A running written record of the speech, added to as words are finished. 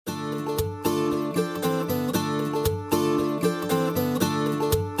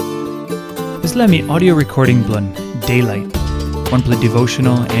This let me audio recording blun Daylight. One play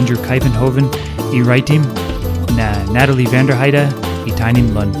devotional Andrew Hoven, Ritim, na Natalie Vanderheide,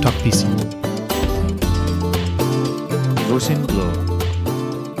 Tainim lun Tokpisi. Devotion Blow.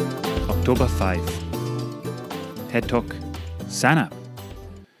 October 5. Head Talk. Sanap.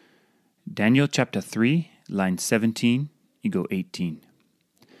 Daniel chapter 3, line 17, ego 18.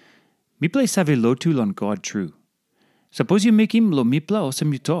 Mipela save lotu lon God true. Suppose you mekim lo Mipela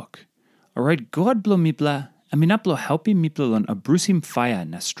olsem you talk. Orait God blo Mipela, inap lo helpim Mipela lon a brukim fire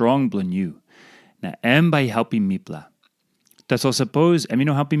na strong blon you. Na by helpim Mipela. Tasol suppose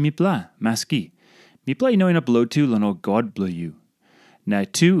no helpim Mipela, maski. Mipela inap lotu lon o God blo you. Na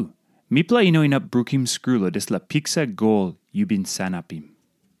two, Mipela inap brukim skru lo la piksa goal you bin sanapim.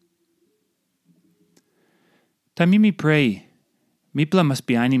 Taim pray, Mipela must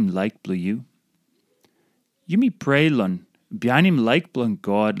bihainim laik blo you. Yumi pray lon bihainim laik blon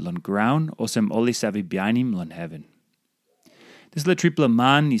God lon graun olsem bihainim lon heven. La tripela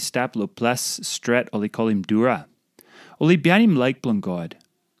man stap lo ples stret kolim Dura. Bihainim laik blon God.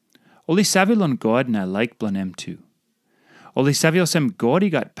 Lon God na laik blon too. Olsem God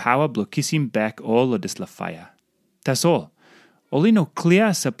got power blo kissim back all lo la fire. Tasol. No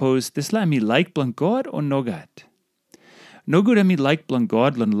clear suppose la mi laik blon God or no gat. No good mi laik blon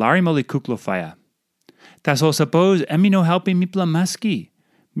God lon larim kuklo fire. Tasol suppose no helpim Mipela maski.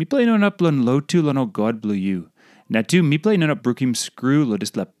 Mipela no blon lotu lon o God blo you. Na tu Mipela no brukim skru lo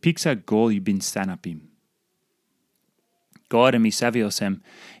la piksa goal you bin sanapim. God savio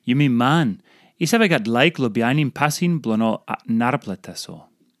Yumi man, isave gat laik lo bihainim passin blon o narapla tasol.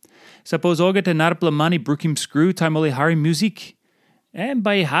 Suppose oget a narapla mani brukim skru time hari music. And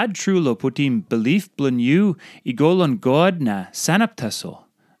by had true lo putim belief blon you igol on God na sanap tasol.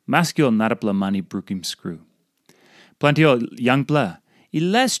 Maski ol narapla mani brukim skru. Plenty o young pla,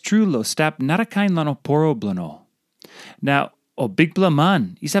 less true lo stap narakain lano poro blono. Now, o big pla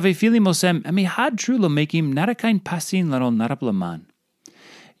man, isave feeling olsem had true lo mekim narakain passin lano narapla man.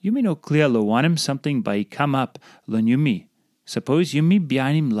 Yumi no clear lo wanim something by come up lon Yumi. Suppose Yumi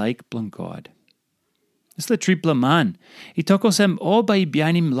bihainim laik blon God. La tripela man, olsem all by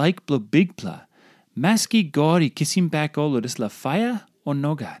bihainim laik blo big pla. Maski God kissim back all lo la fire or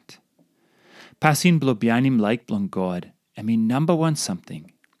nogat. Passin blo bihainim laik blon God. Number one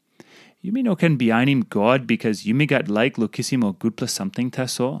something. Yumi no can bihainim God because Yumi got laik lo kissim o good plus something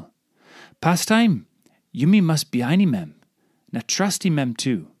tasol. Pastime, Yumi must bihainim em. Na trust him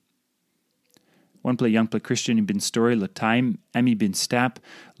too. One play young play Christian in bin story lo Taim, bin stap,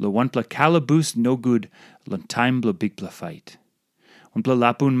 lo one play calaboose no good, lo Taim blo big play fight. One play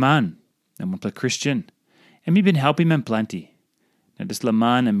lapun man, and one play Christian, bin helpim em plenty. Now la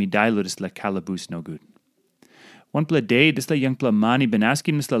man die lo la calaboose no good. One play day la young play man bin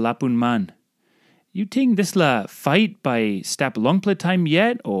asking la lapun man, you think la fight by stap long play time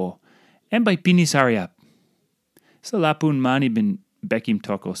yet or by pinis hurry up? La lapun man bin bekim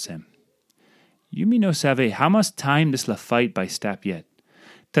talk olsem. Yumi no save how much time la fight by stap yet.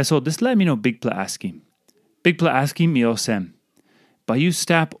 Tasol la no big pla ask him. Big pla ask him mi olsem. By you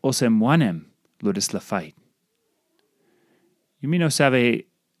stap olsem wanem lo la fight. Yumi no save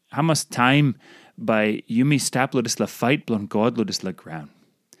how much time by Yumi stap lo la fight blon God lo la graun.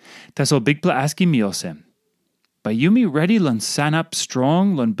 Tasol big pla ask him mi olsem. By Yumi ready lon sanap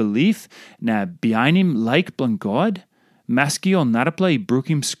strong lon belief na bihainim laik blon God. Maski ol narapla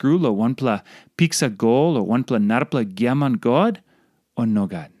brukim skru lo one pla piksa goal or one pla narapla giaman God or no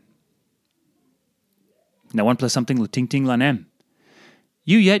God. Now one pla something lo tingting lanem.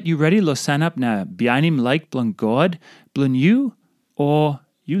 You ready lo sanap na bihainim laik blon God blon you or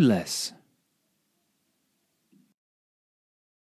you less.